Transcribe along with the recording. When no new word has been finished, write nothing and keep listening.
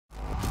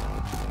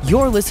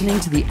You're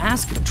listening to the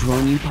Ask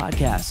Drone U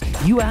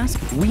podcast. You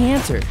ask, we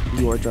answer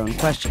your drone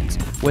questions.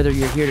 Whether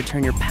you're here to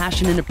turn your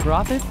passion into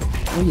profit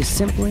or you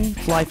simply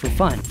fly for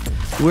fun.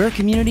 We're a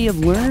community of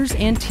learners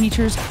and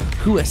teachers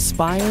who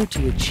aspire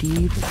to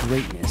achieve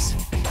greatness.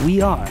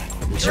 We are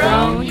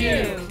Drone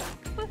U.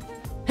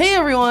 Hey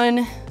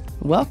everyone!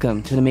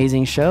 Welcome to an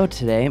amazing show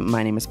today.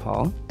 My name is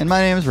Paul. And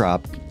my name is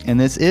Rob. And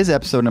this is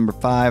episode number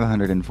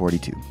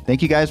 542.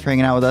 Thank you guys for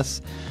hanging out with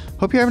us.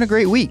 Hope you're having a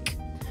great week.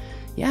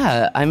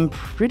 Yeah, I'm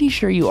pretty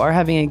sure you are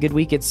having a good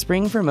week. It's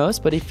spring for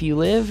most, but if you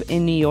live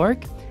in New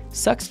York,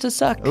 sucks to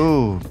suck.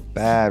 Ooh,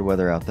 bad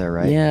weather out there,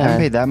 right? Yeah. I haven't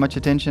paid that much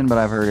attention, but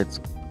I've heard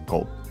it's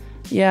cold.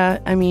 Yeah,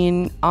 I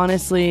mean,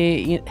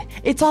 honestly,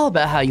 it's all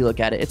about how you look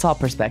at it. It's all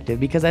perspective,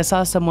 because I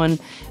saw someone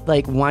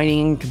like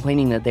whining and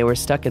complaining that they were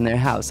stuck in their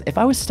house. If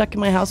I was stuck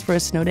in my house for a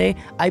snow day,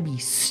 I'd be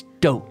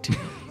stoked.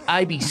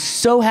 I'd be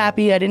so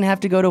happy I didn't have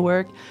to go to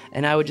work,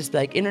 and I would just be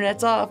like,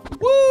 internet's off.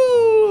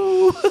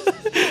 Woo!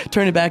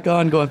 Turn it back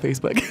on, go on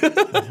Facebook.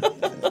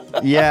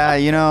 Yeah,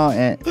 you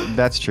know,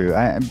 that's true.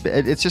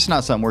 It's just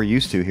not something we're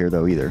used to here,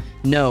 though, either.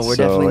 No, we're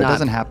definitely not. So it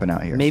doesn't happen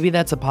out here. Maybe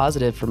that's a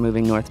positive for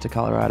moving north to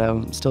Colorado.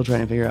 I'm still trying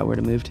to figure out where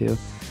to move to.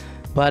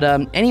 But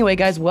anyway,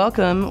 guys,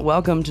 welcome.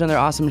 Welcome to another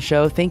awesome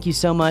show. Thank you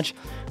so much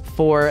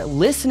for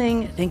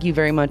listening. Thank you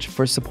very much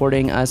for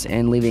supporting us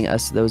and leaving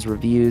us those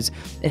reviews.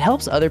 It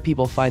helps other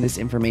people find this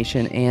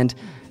information. And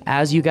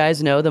as you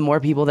guys know, the more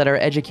people that are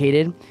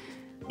educated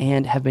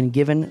and have been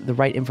given the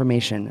right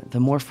information, the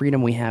more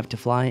freedom we have to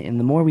fly and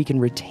the more we can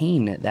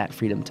retain that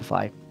freedom to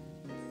fly.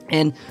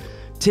 And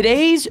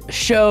today's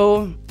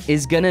show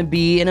is going to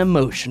be an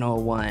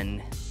emotional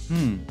one.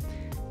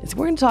 We're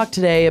going to talk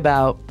today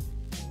about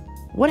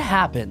what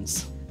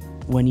happens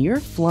when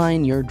you're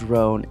flying your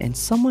drone and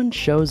someone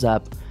shows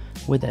up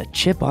with a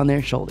chip on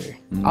their shoulder.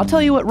 I'll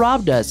tell you what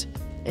Rob does.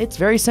 It's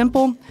very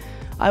simple.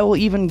 I will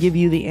even give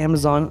you the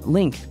Amazon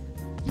link.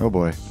 Oh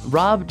boy.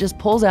 Rob just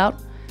pulls out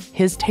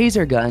his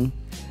taser gun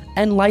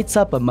and lights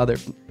up a mother...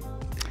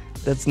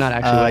 That's not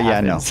actually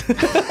what happens. No.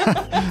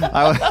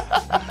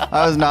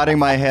 I was nodding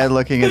my head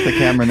looking at the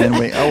camera and then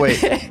wait. Oh,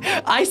 wait.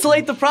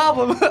 Isolate the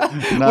problem.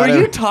 Were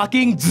you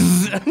talking?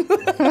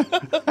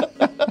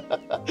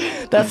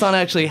 That's not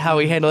actually how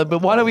we handle it,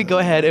 but why don't we go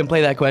ahead and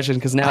play that question,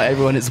 because now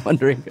everyone is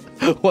wondering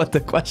what the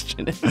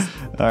question is.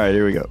 All right,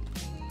 here we go.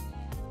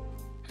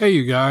 Hey,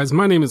 you guys.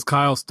 My name is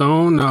Kyle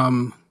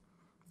Stone.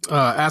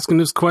 Asking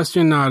this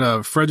question out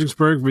of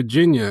Fredericksburg,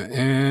 Virginia.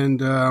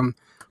 And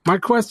my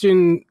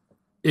question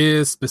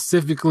is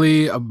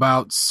specifically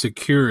about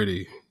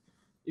security.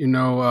 You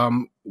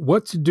know,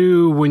 what to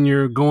do when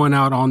you're going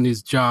out on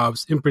these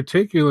jobs, in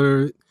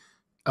particular,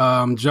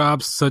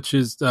 jobs such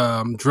as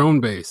drone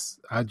base.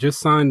 I just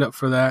signed up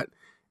for that.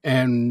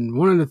 And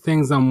one of the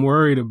things I'm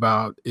worried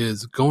about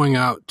is going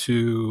out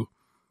to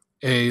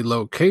a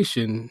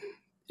location,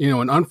 you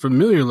know, an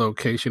unfamiliar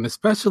location,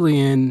 especially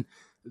in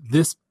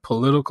this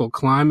political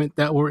climate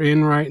that we're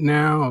in right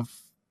now, of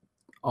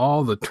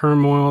all the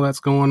turmoil that's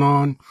going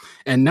on.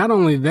 And not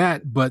only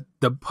that, but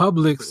the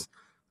public's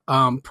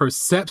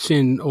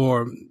perception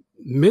or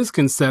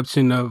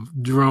misconception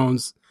of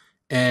drones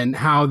and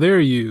how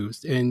they're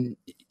used, and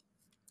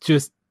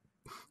just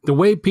the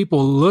way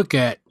people look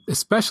at,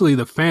 especially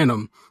the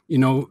Phantom. You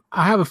know,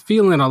 I have a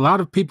feeling a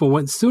lot of people,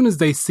 as soon as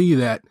they see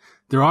that,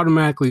 they're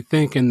automatically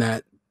thinking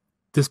that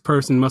this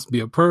person must be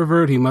a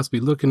pervert. He must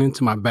be looking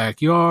into my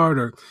backyard,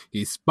 or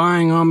he's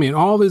spying on me, and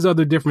all these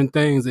other different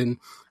things. And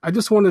I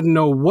just wanted to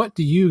know, what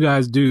do you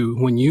guys do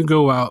when you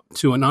go out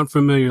to an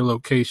unfamiliar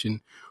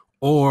location,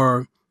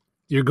 or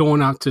you're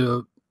going out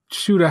to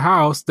shoot a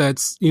house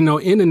that's, you know,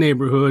 in a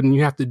neighborhood, and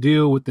you have to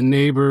deal with the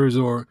neighbors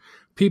or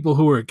people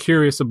who are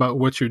curious about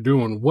what you're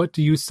doing? What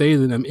do you say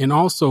to them? And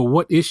also,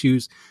 what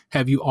issues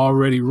have you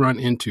already run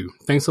into?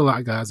 Thanks a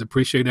lot, guys.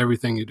 Appreciate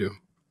everything you do.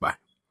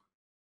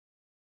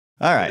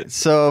 All right.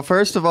 So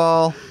first of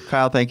all,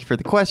 Kyle, thank you for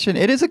the question.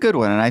 It is a good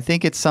one. And I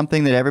think it's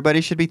something that everybody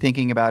should be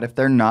thinking about. If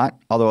they're not,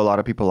 although a lot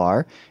of people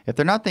are, if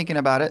they're not thinking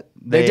about it,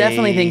 they're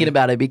definitely thinking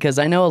about it, because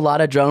I know a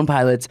lot of drone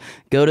pilots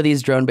go to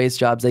these drone-based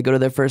jobs. They go to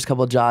their first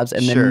couple jobs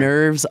and the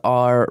nerves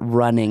are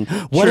running.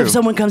 What if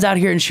someone comes out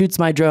here and shoots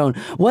my drone?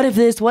 What if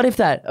this? What if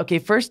that? Okay,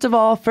 first of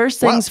all, first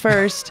things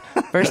first.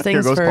 First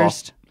things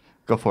first. Paul.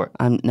 Go for it.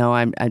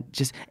 I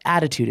just,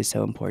 attitude is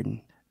so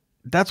important.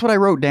 That's what I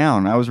wrote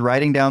down. I was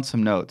writing down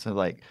some notes of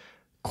like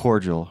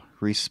cordial,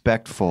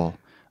 respectful,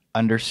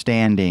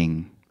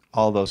 understanding,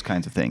 all those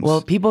kinds of things.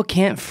 Well, people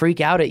can't freak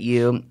out at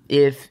you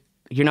if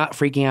you're not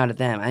freaking out at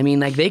them. I mean,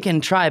 like, they can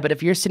try, but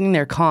if you're sitting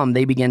there calm,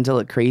 they begin to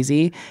look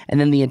crazy,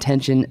 and then the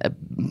attention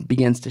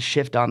begins to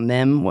shift on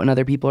them when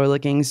other people are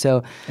looking.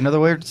 So, in other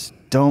words,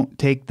 don't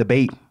take the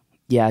bait.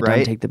 Yeah, right?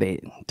 Don't take the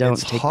bait.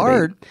 It's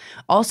hard. The bait.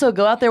 Also,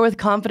 go out there with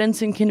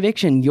confidence and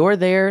conviction. You're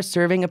there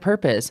serving a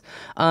purpose.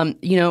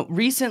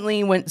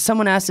 Recently when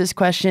someone asked this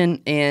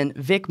question, and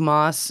Vic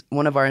Moss,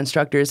 one of our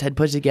instructors, had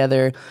put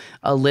together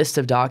a list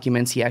of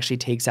documents he actually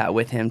takes out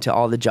with him to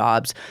all the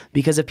jobs,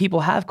 because if people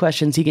have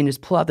questions, he can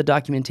just pull out the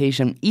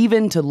documentation,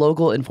 even to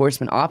local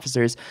enforcement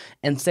officers,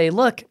 and say,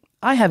 look,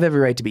 I have every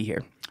right to be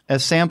here. a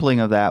sampling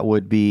of that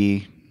would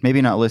be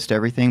maybe not list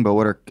everything, but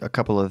what are a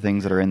couple of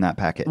things that are in that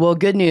packet? Well,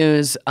 good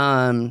news.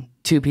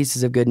 Two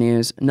pieces of good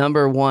news.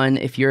 Number one,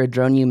 if you're a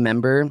DroneU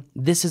member,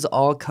 this is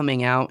all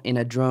coming out in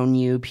a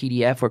DroneU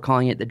PDF. We're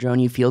calling it the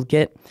DroneU Field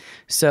Kit.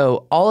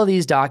 So all of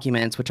these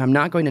documents, which I'm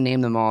not going to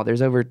name them all,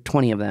 there's over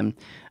 20 of them,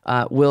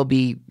 will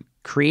be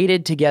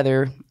created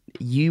together.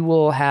 You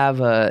will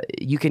have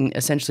you can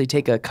essentially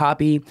take a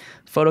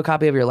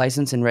photocopy of your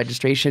license and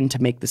registration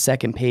to make the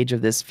second page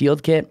of this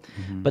field kit.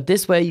 Mm-hmm. But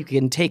this way you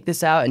can take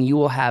this out and you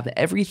will have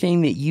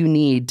everything that you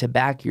need to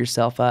back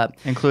yourself up.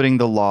 Including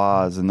the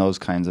laws and those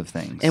kinds of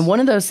things. And one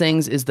of those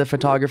things is the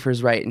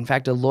photographer's right. In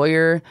fact, a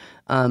lawyer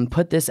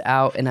put this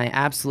out and I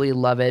absolutely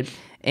love it.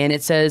 And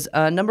it says,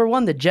 number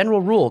one, the general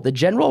rule. The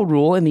general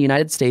rule in the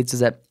United States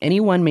is that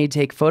anyone may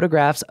take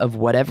photographs of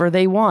whatever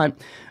they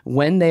want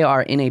when they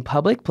are in a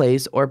public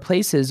place or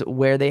places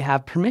where they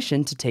have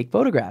permission to take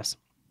photographs.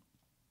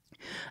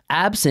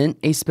 Absent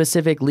a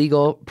specific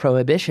legal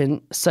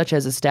prohibition, such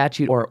as a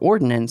statute or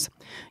ordinance,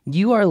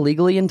 you are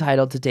legally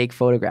entitled to take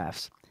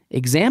photographs.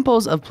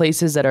 Examples of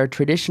places that are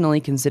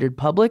traditionally considered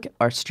public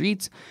are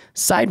streets,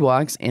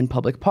 sidewalks, and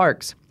public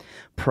parks.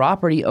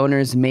 Property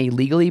owners may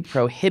legally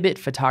prohibit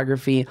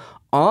photography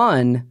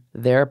on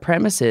their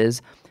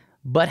premises,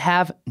 but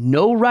have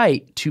no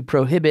right to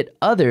prohibit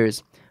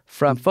others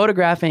from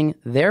photographing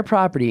their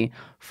property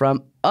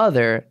from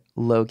other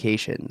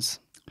locations.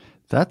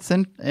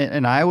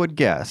 And I would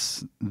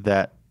guess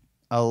that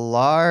a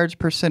large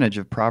percentage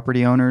of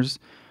property owners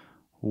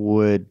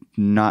would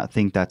not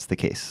think that's the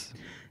case.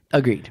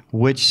 Agreed.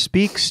 Which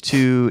speaks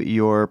to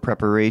your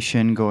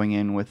preparation, going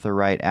in with the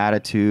right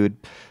attitude.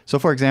 So,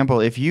 for example,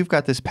 if you've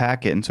got this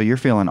packet and so you're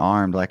feeling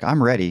armed, like,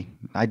 I'm ready,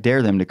 I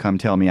dare them to come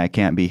tell me I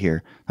can't be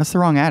here. That's the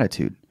wrong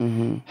attitude.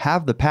 Mm-hmm.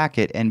 Have the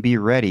packet and be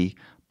ready,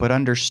 but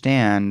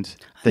understand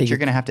that you're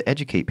going to have to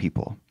educate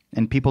people.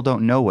 And people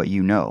don't know what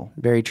you know.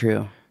 Very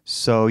true.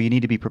 So you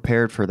need to be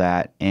prepared for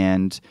that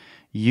and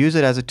use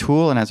it as a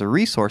tool and as a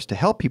resource to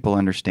help people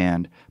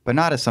understand, but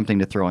not as something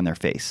to throw in their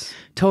face.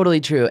 Totally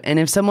true. And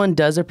if someone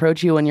does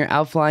approach you when you're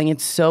out flying,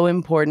 it's so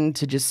important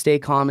to just stay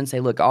calm and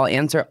say, look, I'll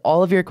answer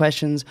all of your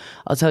questions.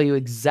 I'll tell you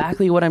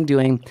exactly what I'm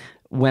doing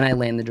when I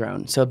land the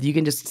drone. So if you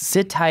can just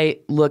sit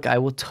tight, look, I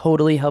will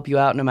totally help you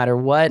out no matter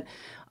what.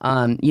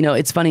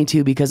 It's funny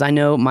too, because I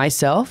know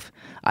myself,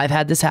 I've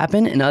had this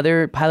happen and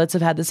other pilots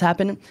have had this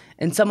happen.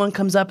 And someone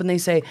comes up and they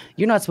say,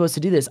 you're not supposed to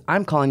do this.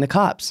 I'm calling the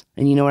cops.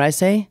 And you know what I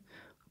say?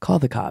 Call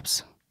the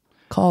cops.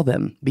 Call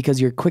them, because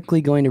you're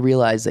quickly going to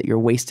realize that you're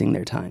wasting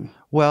their time.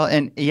 Well,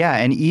 and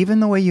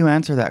even the way you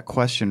answer that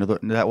question, or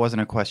that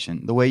wasn't a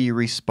question, the way you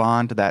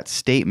respond to that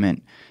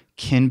statement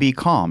can be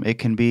calm. It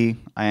can be,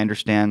 I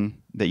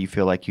understand that you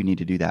feel like you need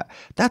to do that.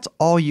 That's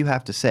all you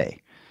have to say.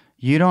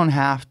 You don't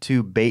have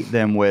to bait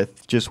them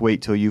with, just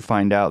wait till you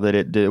find out that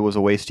it was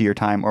a waste of your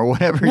time or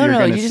whatever you're going to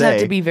say. No, you just have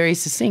to be very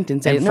succinct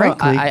and say,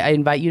 frankly, I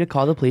invite you to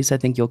call the police. I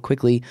think you'll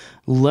quickly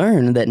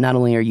learn that not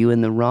only are you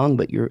in the wrong,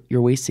 but you're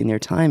wasting their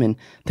time. And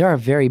there are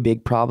very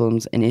big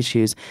problems and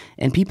issues,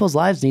 and people's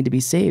lives need to be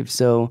saved.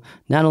 So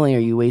not only are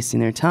you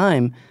wasting their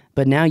time,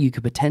 but now you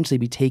could potentially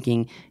be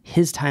taking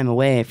his time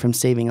away from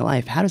saving a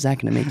life. How is that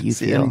going to make you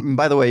feel? And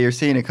by the way, you're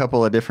seeing a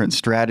couple of different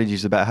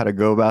strategies about how to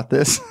go about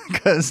this.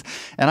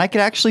 And I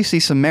could actually see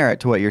some merit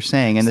to what you're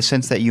saying in the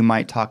sense that you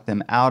might talk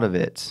them out of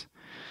it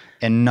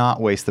and not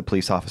waste the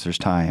police officer's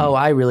time. Oh,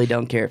 I really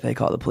don't care if they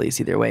call the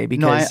police either way.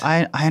 Because no,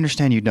 I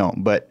understand you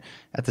don't. But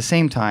at the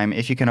same time,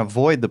 if you can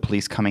avoid the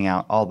police coming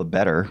out, all the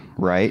better,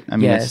 right? I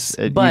mean, yes,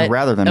 you'd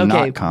rather them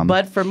not come.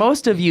 But for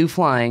most of you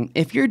flying,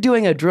 if you're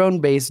doing a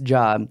drone-based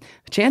job,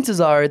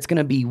 chances are it's going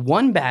to be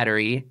one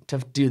battery to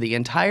do the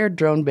entire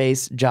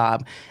drone-based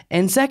job.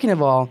 And second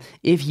of all,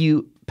 if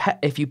you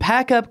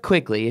pack up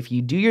quickly, if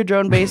you do your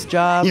drone-based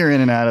job, you're in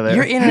and out of there.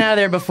 You're in and out of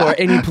there before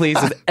any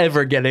police is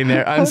ever getting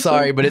there. I'm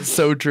sorry, but it's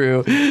so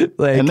true.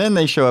 And then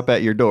they show up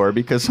at your door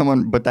because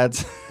but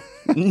that's...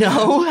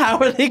 No, how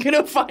are they going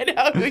to find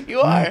out who you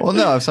are? Well,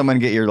 no, if someone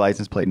get your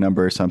license plate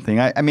number or something.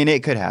 I mean,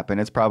 it could happen.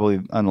 It's probably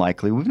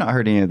unlikely. We've not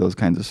heard any of those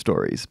kinds of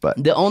stories.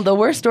 But the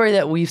worst story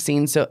that we've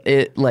seen so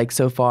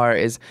far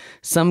is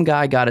some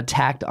guy got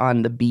attacked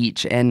on the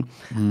beach, and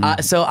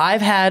so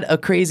I've had a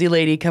crazy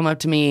lady come up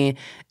to me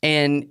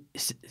and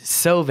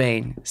so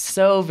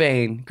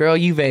vain, girl,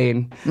 you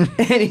vain.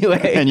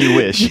 Anyway, and you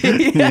wish.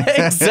 Yeah,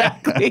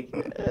 exactly.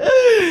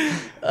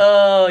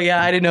 Oh,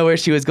 yeah, I didn't know where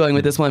she was going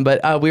with this one,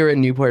 but we were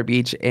in Newport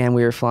Beach, and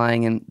we were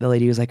flying, and the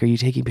lady was like, are you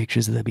taking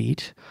pictures of the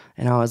beach?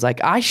 And I was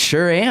like, I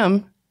sure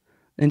am.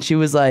 And she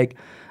was like,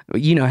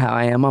 you know how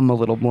I am. I'm a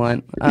little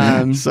blunt.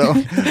 So,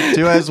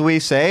 do as we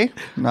say,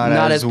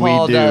 not as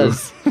Paul we do.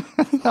 Does.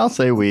 I'll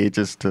say we,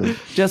 just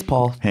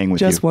Paul. Hang with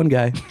just you. One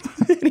guy.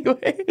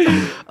 Anyway.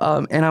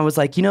 And I was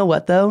like, you know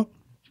what, though?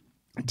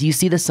 Do you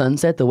see the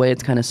sunset, the way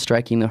it's kind of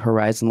striking the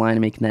horizon line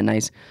and making that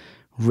nice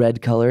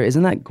red color?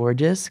 Isn't that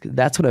gorgeous?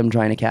 That's what I'm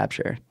trying to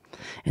capture.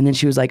 And then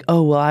she was like,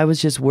 oh, well, I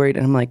was just worried.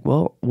 And I'm like,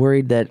 well,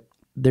 worried that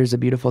there's a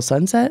beautiful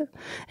sunset?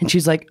 And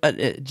she's like,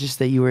 just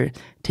that you were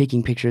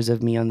taking pictures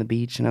of me on the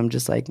beach. And I'm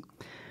just like,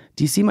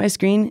 do you see my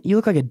screen? You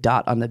look like a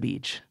dot on the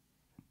beach.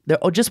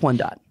 Just one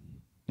dot.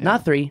 Yeah.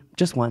 Not 3,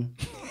 just 1.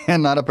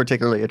 And not a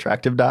particularly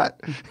attractive dot.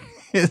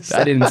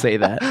 I didn't say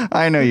that.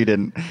 I know you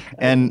didn't.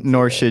 And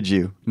nor should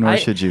you.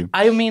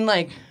 I mean,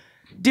 like,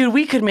 dude,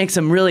 we could make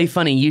some really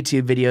funny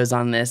YouTube videos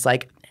on this.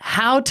 Like,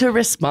 how to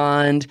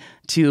respond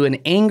to an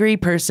angry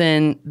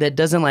person that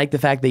doesn't like the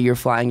fact that you're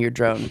flying your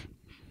drone.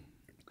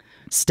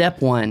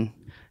 Step 1,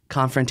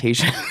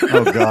 confrontation.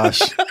 Oh,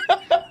 gosh.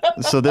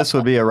 So this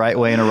would be a right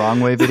way and a wrong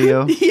way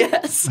video?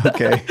 Yes.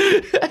 Okay.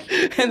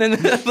 And then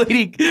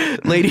the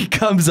lady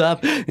comes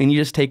up and you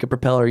just take a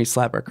propeller and you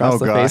slap her across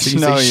the face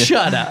and you say,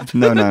 shut up.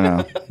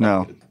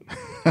 No.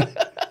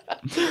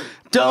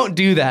 Don't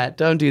do that.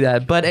 Don't do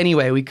that. But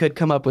anyway, we could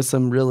come up with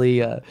some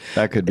really...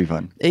 that could be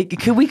fun.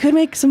 We could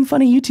make some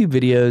funny YouTube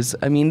videos.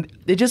 I mean,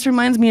 it just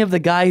reminds me of the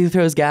guy who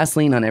throws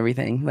gasoline on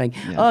everything. Like,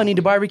 oh, I need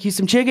to barbecue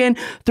some chicken,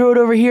 throw it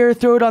over here,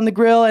 throw it on the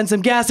grill, and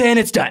some gas, and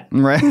it's done.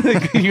 Right.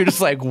 You're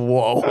just like,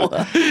 whoa.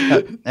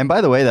 And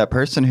by the way, that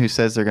person who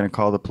says they're going to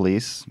call the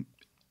police,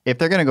 if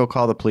they're going to go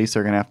call the police,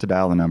 they're going to have to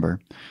dial the number.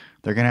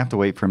 They're going to have to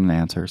wait for him to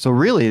answer. So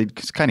really, it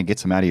just kind of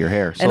gets them out of your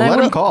hair. So let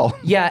them call.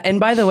 Yeah, and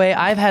by the way,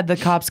 I've had the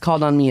cops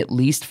called on me at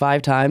least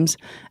 5 times.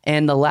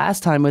 And the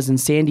last time was in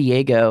San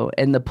Diego,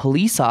 and the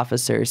police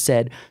officer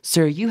said,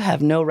 sir, you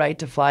have no right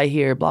to fly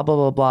here, blah, blah,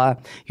 blah, blah.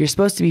 You're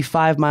supposed to be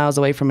 5 miles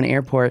away from an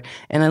airport.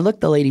 And I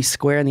looked the lady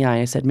square in the eye.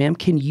 I said, ma'am,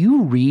 can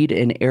you read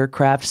an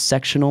aircraft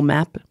sectional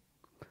map?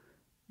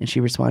 And she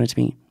responded to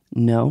me,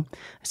 no. I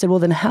said, well,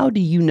 then how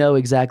do you know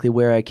exactly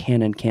where I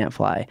can and can't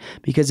fly?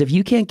 Because if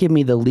you can't give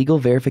me the legal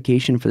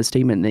verification for the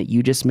statement that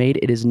you just made,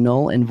 it is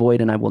null and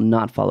void, and I will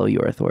not follow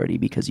your authority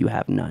because you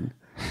have none.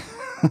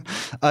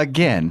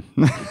 Again.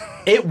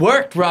 It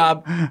worked,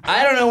 Rob.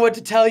 I don't know what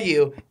to tell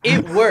you.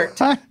 It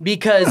worked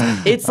because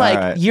it's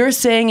like you're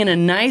saying in a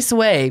nice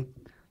way,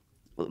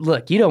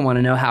 look, you don't want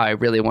to know how I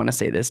really want to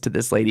say this to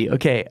this lady.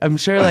 Okay, I'm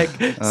sure like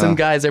some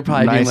guys are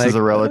probably being like... Nice is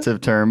a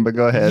relative term, but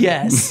go ahead.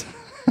 Yes.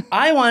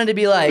 I wanted to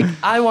be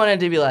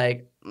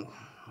like,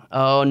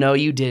 oh, no,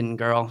 you didn't,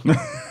 girl.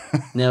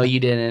 No, you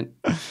didn't.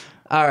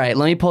 All right,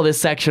 let me pull this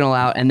sectional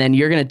out, and then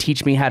you're going to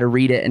teach me how to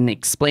read it and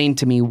explain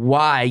to me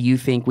why you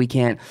think we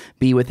can't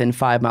be within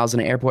 5 miles of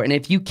an airport. And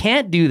if you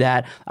can't do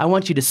that, I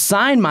want you to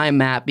sign my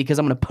map because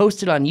I'm going to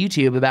post it on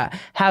YouTube about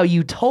how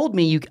you told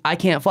me I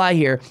can't fly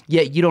here,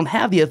 yet you don't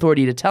have the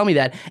authority to tell me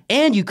that,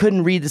 and you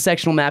couldn't read the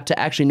sectional map to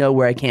actually know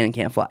where I can and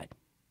can't fly.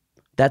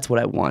 That's what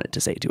I wanted to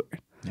say to her.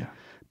 Yeah.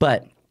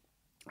 But...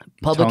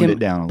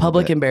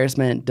 Public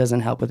embarrassment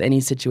doesn't help with any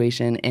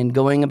situation, and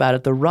going about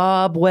it the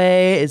Rob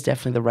way is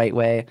definitely the right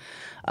way.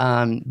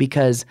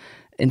 Because,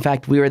 in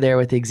fact, we were there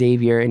with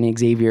Xavier, and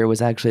Xavier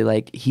was actually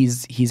like,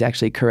 he's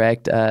actually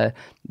correct.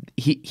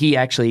 He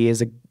actually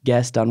is a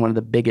guest on one of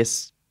the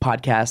biggest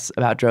podcasts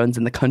about drones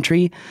in the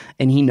country,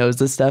 and he knows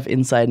this stuff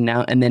inside and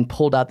out. And then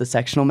pulled out the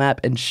sectional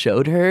map and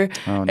showed her,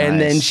 oh, nice. And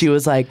then she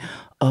was like,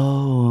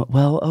 "Oh,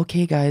 well,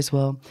 okay, guys.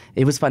 Well,"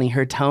 it was funny.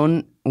 Her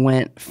tone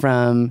went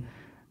from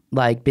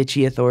like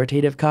bitchy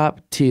authoritative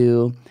cop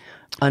to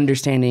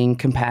understanding,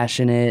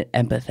 compassionate,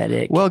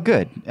 empathetic. Well,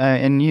 good.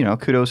 And,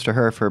 kudos to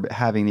her for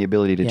having the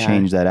ability to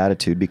change that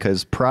attitude,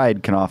 because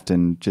pride can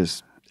often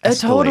just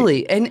escalate.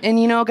 Totally. And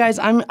guys,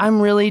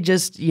 I'm really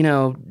just,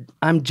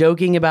 I'm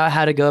joking about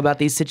how to go about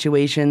these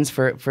situations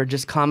for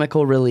just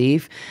comical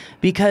relief,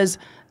 because...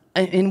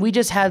 And we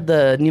just had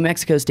the New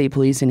Mexico State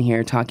Police in here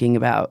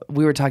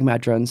we were talking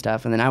about drone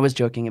stuff, and then I was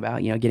joking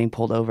about, getting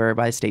pulled over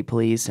by state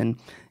police and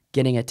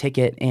getting a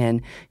ticket,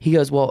 and he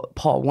goes, well,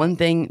 Paul, one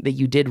thing that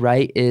you did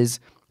right is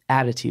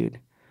attitude.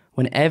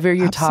 Whenever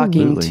you're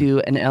talking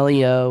to an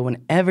LEO,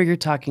 whenever you're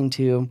talking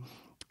to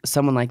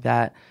someone like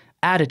that,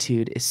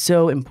 attitude is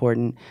so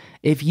important.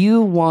 If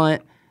you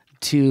want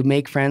to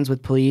make friends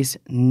with police,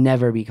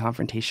 never be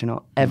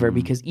confrontational, ever,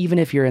 because even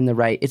if you're in the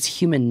right, it's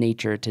human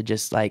nature to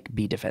just like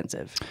be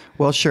defensive.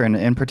 Well, sure,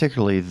 and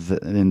particularly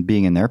in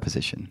being in their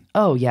position.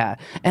 Oh, yeah.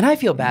 And I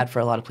feel bad for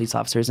a lot of police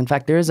officers. In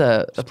fact, there's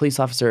a police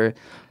officer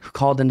who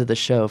called into the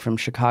show from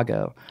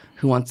Chicago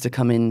who wants to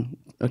come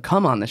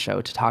on the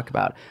show to talk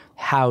about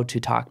how to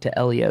talk to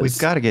LEOs. We've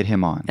got to get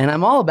him on. And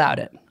I'm all about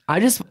it.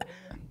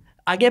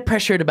 I get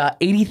pressured about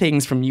 80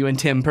 things from you and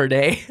Tim per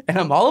day, and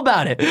I'm all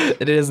about it.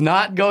 It is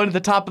not going to the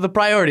top of the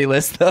priority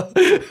list, though,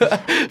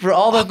 for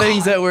all the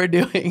things that we're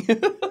doing.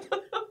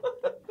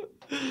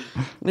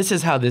 This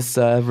is how this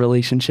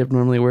relationship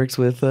normally works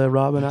with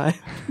Rob and I.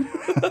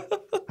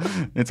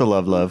 It's a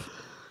love.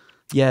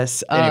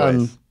 Yes.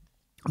 Anyways.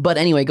 But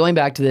anyway, going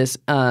back to this,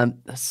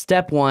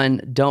 step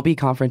 1, don't be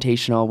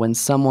confrontational when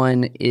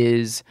someone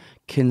is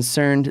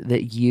concerned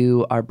that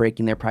you are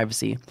breaking their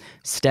privacy.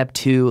 Step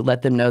 2,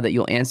 let them know that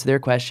you'll answer their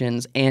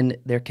questions and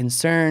their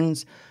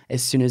concerns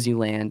as soon as you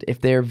land.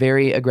 If they're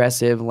very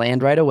aggressive,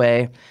 land right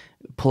away.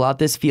 Pull out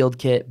this field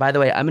kit. By the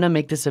way, I'm going to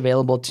make this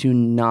available to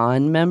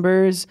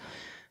non-members.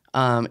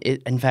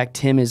 In fact,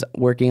 Tim is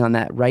working on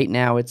that right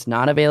now. It's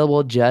not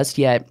available just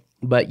yet,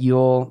 but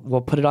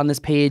we'll put it on this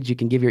page. You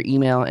can give your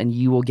email and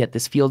you will get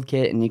this field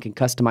kit, and you can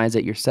customize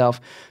it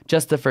yourself.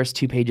 Just the first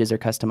 2 pages are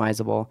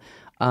customizable.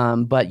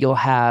 But you'll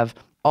have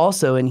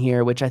Also in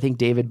here, which I think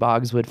David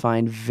Boggs would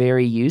find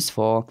very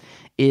useful,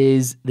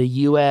 is the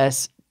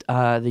U.S.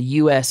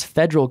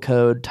 Federal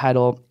Code,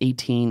 Title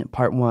 18,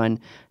 Part 1,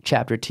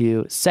 Chapter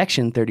 2,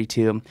 Section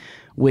 32,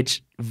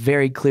 which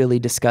very clearly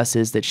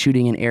discusses that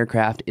shooting an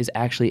aircraft is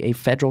actually a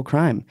federal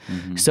crime.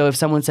 So if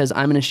someone says,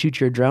 I'm going to shoot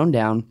your drone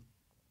down,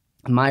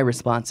 my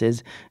response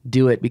is,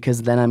 do it,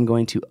 because then I'm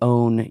going to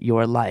own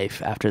your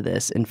life after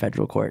this in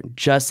federal court,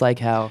 just like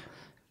how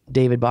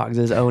David Boggs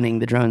is owning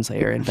the drone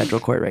slayer in federal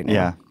court right now.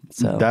 Yeah.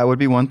 So that would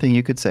be one thing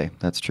you could say.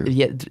 That's true.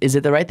 yeah, is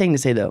it the right thing to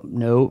say, though?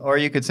 No. Or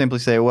you could simply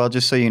say, well,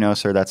 just so you know,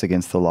 sir, that's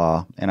against the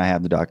law, and I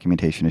have the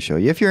documentation to show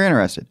you if you're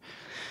interested.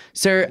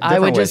 Sir, I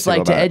would just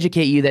like to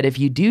educate you that if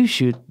you do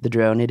shoot the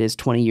drone, it is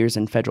 20 years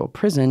in federal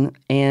prison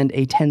and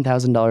a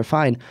 $10,000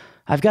 fine.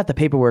 I've got the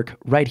paperwork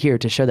right here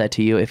to show that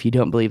to you if you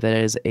don't believe that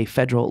it is a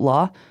federal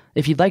law.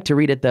 If you'd like to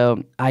read it,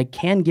 though, I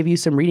can give you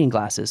some reading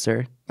glasses,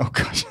 sir. Oh,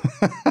 gosh.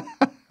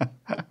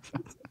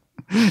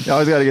 You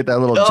always got to get that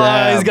little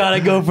jab. Always got to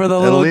go for the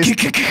little...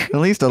 At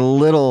least a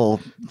little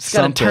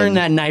something. Got to turn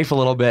that knife a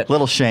little bit.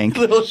 Little shank.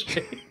 Little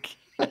shank.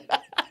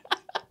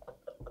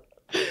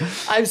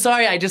 I'm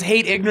sorry, I just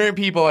hate ignorant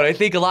people, and I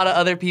think a lot of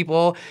other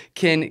people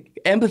can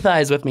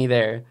empathize with me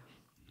there.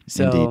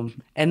 So,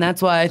 Indeed. And that's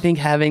why I think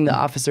having the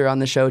officer on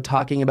the show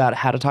talking about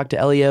how to talk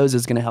to LEOs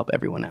is going to help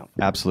everyone out.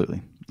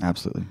 Absolutely.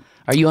 Absolutely.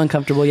 Are you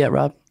uncomfortable yet,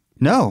 Rob?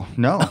 No,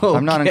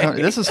 I'm not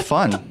uncomfortable. This is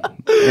fun.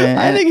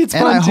 I think it's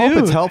fun, and I too.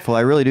 hope it's helpful.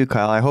 I really do,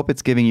 Kyle. I hope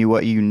it's giving you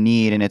what you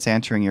need and it's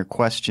answering your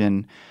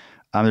question.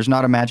 There's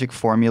not a magic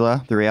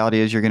formula. The reality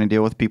is you're going to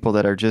deal with people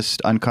that are just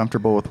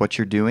uncomfortable with what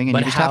you're doing, and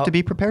you just have to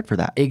be prepared for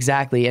that.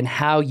 Exactly. And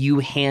how you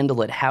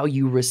handle it, how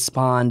you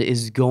respond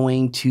is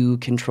going to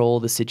control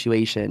the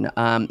situation.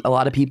 A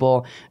lot of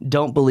people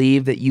don't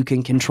believe that you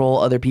can control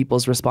other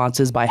people's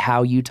responses by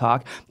how you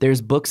talk. There's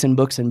books and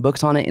books and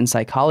books on it in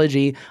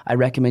psychology. I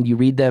recommend you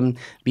read them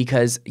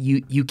because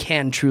you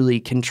can truly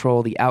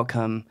control the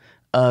outcome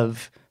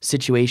of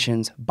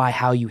situations by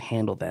how you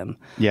handle them.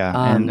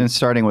 Yeah, and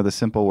starting with a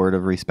simple word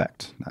of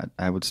respect.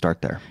 I would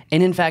start there.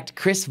 And in fact,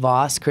 Chris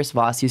Voss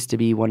used to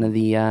be one of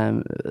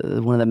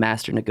the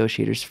master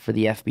negotiators for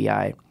the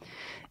FBI.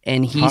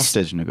 And he's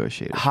hostage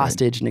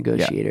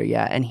negotiator.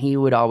 Yeah. And he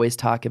would always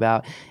talk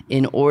about,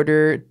 in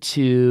order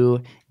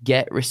to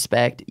get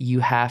respect, you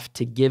have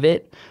to give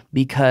it,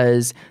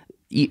 because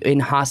in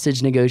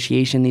hostage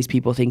negotiation, these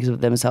people think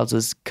of themselves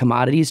as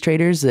commodities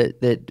traders,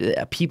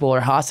 that people or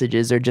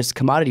hostages are just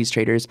commodities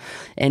traders.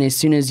 And as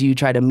soon as you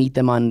try to meet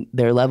them on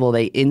their level,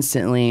 they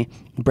instantly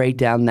break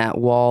down that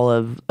wall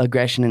of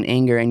aggression and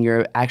anger, and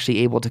you're actually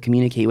able to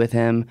communicate with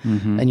him,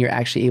 and you're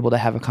actually able to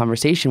have a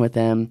conversation with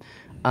them.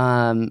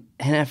 And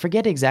I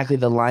forget exactly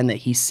the line that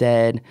he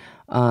said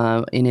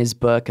in his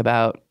book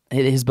about,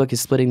 his book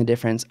is Splitting the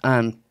Difference.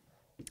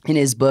 In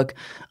his book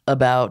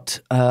about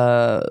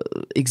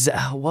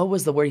what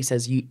was the word he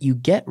says? You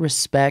get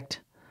respect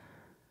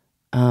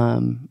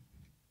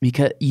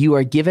because you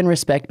are given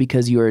respect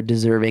because you are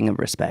deserving of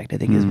respect, I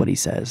think is what he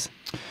says.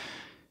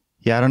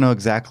 Yeah, I don't know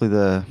exactly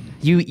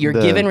you're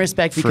given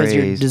respect phrase. because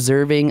you're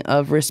deserving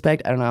of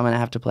respect. I don't know. I'm gonna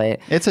have to play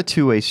it. It's a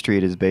two-way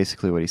street is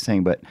basically what he's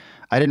saying. But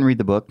I didn't read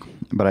the book,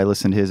 but I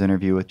listened to his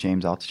interview with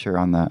James Altucher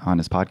on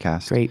his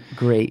podcast.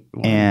 Great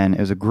one. And it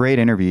was a great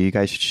interview. You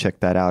guys should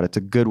check that out. It's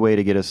a good way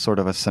to get a sort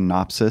of a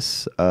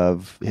synopsis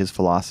of his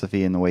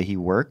philosophy and the way he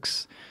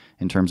works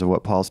in terms of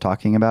what Paul's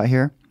talking about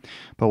here.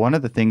 But one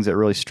of the things that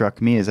really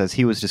struck me is, as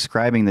he was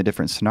describing the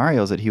different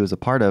scenarios that he was a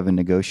part of in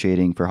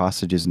negotiating for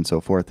hostages and so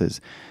forth, is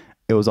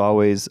it was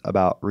always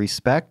about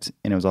respect,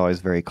 and it was always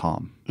very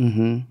calm.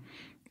 Mm-hmm.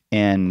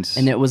 And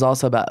it was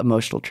also about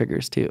emotional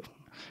triggers too.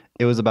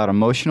 It was about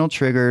emotional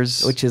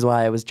triggers, which is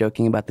why I was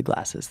joking about the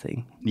glasses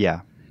thing.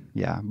 Yeah.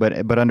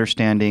 But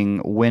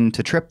understanding when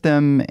to trip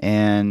them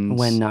and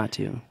when not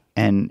to,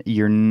 and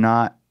you're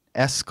not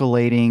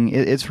escalating.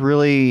 It's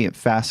really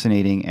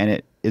fascinating, and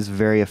it is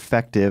very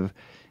effective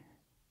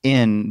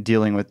in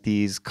dealing with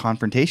these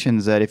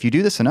confrontations that if you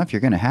do this enough,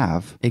 you're going to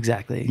have.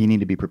 Exactly. You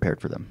need to be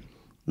prepared for them.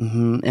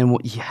 Mm-hmm. And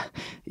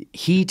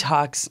he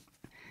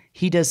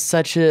does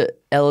such an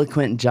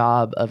eloquent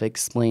job of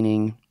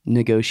explaining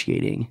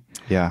negotiating.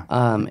 Yeah.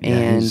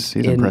 And he's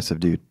an impressive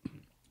dude.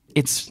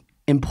 It's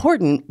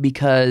important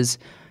because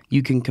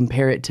you can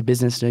compare it to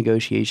business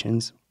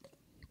negotiations,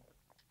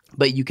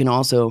 but you can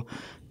also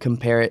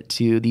compare it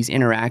to these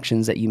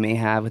interactions that you may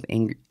have with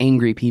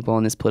angry people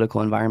in this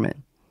political environment.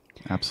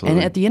 Absolutely.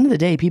 And at the end of the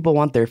day, people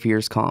want their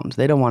fears calmed.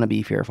 They don't want to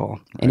be fearful.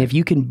 Right. And if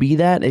you can be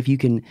that, if you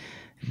can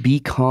be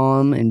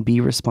calm and be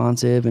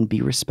responsive and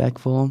be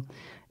respectful,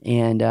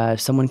 and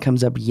if someone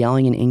comes up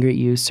yelling and angry at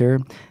you, sir,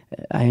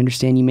 I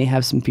understand you may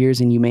have some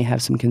fears and you may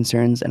have some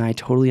concerns, and I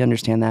totally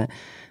understand that.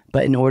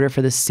 But in order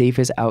for the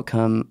safest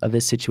outcome of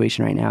this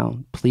situation right now,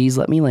 please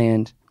let me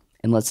land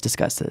and let's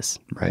discuss this.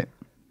 Right.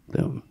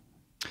 Boom.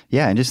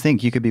 Yeah, and just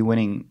think, you could be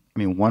winning,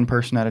 one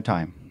person at a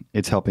time.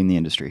 It's helping the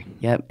industry.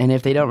 Yep. And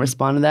if they don't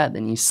respond to that,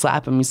 then you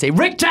slap them and say,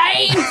 Rick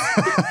James!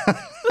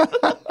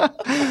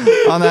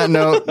 On that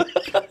note,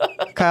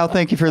 Kyle,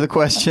 thank you for the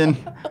question.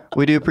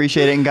 We do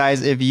appreciate it. And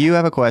guys, if you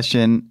have a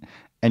question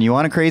and you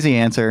want a crazy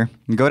answer,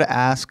 go to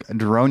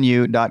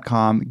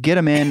askdroneyou.com. Get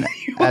them in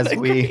as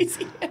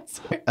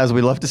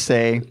we love to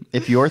say.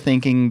 If you're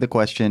thinking the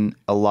question,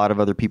 a lot of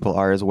other people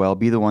are as well.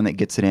 Be the one that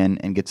gets it in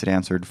and gets it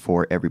answered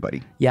for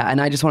everybody. Yeah,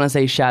 and I just want to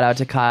say shout out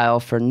to Kyle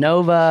for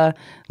Nova,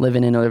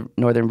 living in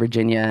Northern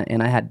Virginia,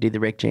 and I had to do the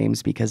Rick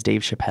James because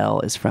Dave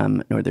Chappelle is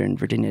from Northern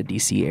Virginia,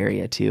 D.C.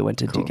 area too. Went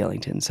to Duke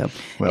Ellington. So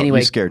anyway,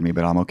 you scared me,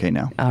 but I'm okay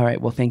now. All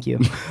right, well, thank you.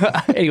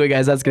 Anyway,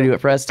 guys, that's going to do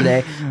it for us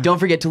today. Don't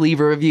forget to leave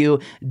a review.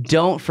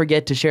 Don't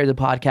forget to share the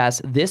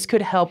podcast. This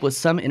could help with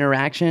some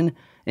interaction,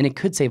 and it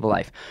could save a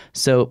life.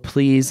 So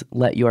please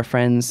let your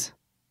friends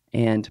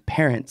and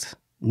parents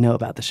know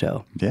about the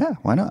show. Yeah,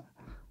 why not?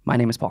 My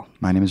name is Paul.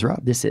 My name is Rob.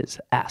 This is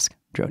Ask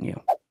Drone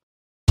You.